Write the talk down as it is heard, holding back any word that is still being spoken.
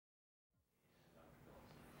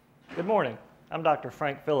Good morning. I'm Dr.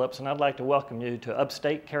 Frank Phillips, and I'd like to welcome you to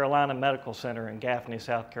Upstate Carolina Medical Center in Gaffney,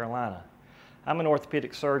 South Carolina. I'm an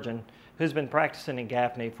orthopedic surgeon who's been practicing in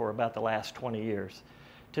Gaffney for about the last 20 years.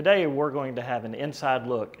 Today, we're going to have an inside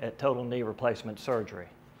look at total knee replacement surgery.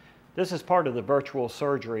 This is part of the Virtual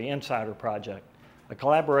Surgery Insider Project, a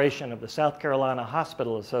collaboration of the South Carolina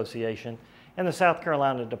Hospital Association and the South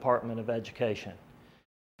Carolina Department of Education.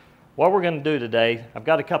 What we're going to do today, I've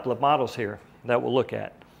got a couple of models here that we'll look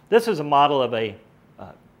at. This is a model of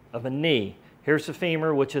a knee. Here's the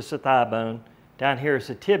femur, which is the thigh bone. Down here is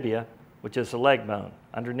the tibia, which is the leg bone.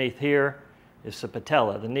 Underneath here is the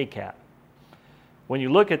patella, the kneecap. When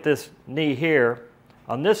you look at this knee here,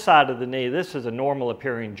 on this side of the knee, this is a normal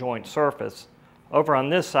appearing joint surface. Over on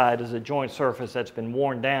this side is a joint surface that's been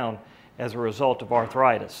worn down as a result of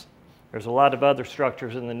arthritis. There's a lot of other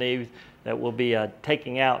structures in the knee that we'll be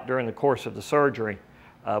taking out during the course of the surgery.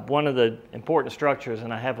 One of the important structures,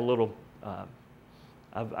 and I have a little,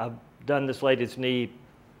 I've done this lady's knee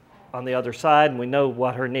on the other side, and we know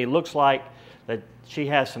what her knee looks like, that she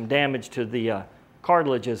has some damage to the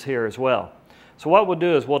cartilages here as well. So what we'll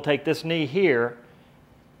do is we'll take this knee here,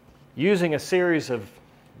 using a series of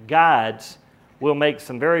guides, we'll make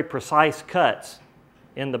some very precise cuts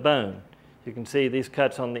in the bone. You can see these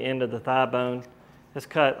cuts on the end of the thigh bone, this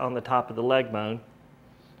cut on the top of the leg bone,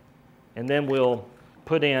 and then we'll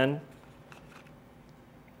put in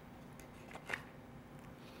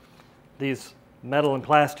these metal and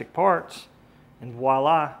plastic parts, and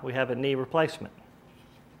voila, we have a knee replacement.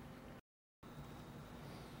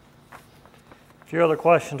 A few other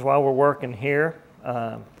questions while we're working here.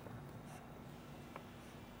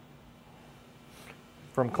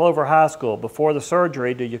 From Clover High School, before the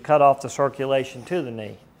surgery, do you cut off the circulation to the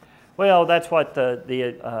knee? Well, that's what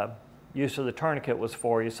the use of the tourniquet was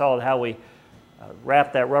for. You saw how we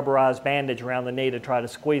wrap that rubberized bandage around the knee to try to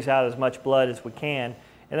squeeze out as much blood as we can,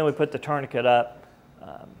 and then we put the tourniquet up.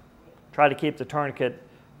 Try to keep the tourniquet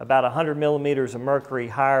about 100 millimeters of mercury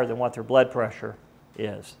higher than what their blood pressure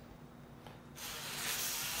is.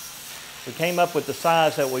 We came up with the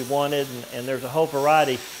size that we wanted, and there's a whole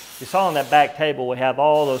variety. You saw on that back table we have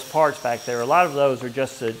all those parts back there. A lot of those are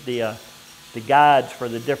just the guides for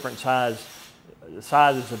the different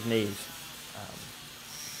sizes of knees.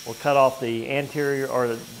 We'll cut off the anterior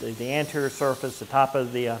the anterior surface, the top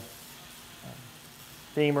of the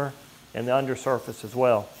femur, and the undersurface as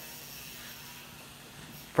well.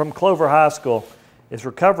 From Clover High School, is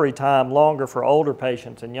recovery time longer for older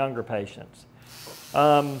patients and younger patients?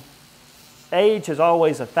 Age is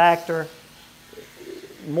always a factor,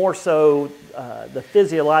 more so the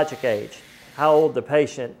physiologic age, how old the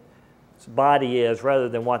patient's body is rather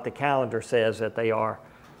than what the calendar says that they are.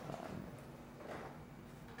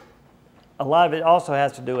 A lot of it also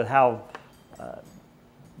has to do with how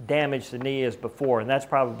damaged the knee is before, and that's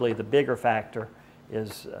probably the bigger factor,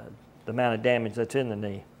 is the amount of damage that's in the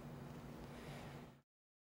knee.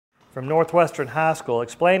 From Northwestern High School,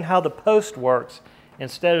 explain how the post works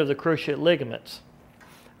instead of the cruciate ligaments.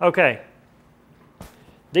 Okay,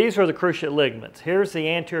 these are the cruciate ligaments. Here's the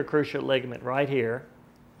anterior cruciate ligament right here,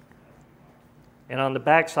 and on the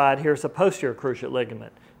back side, here's the posterior cruciate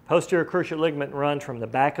ligament. Posterior cruciate ligament runs from the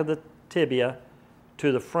back of the tibia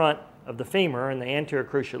to the front of the femur, and the anterior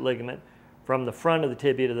cruciate ligament from the front of the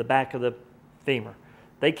tibia to the back of the femur.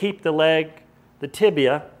 They keep the leg, the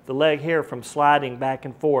tibia, the leg here, from sliding back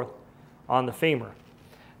and forth on the femur.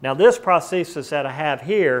 Now this prosthesis that I have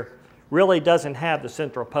here really doesn't have the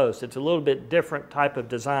central post. It's a little bit different type of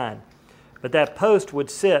design. But that post would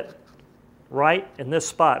sit right in this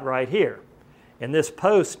spot right here. And this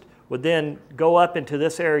post would then go up into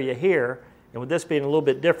this area here. And with this being a little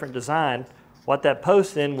bit different design, what that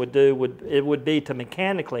post then would do would be to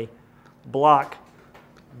mechanically block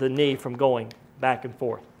the knee from going back and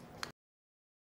forth.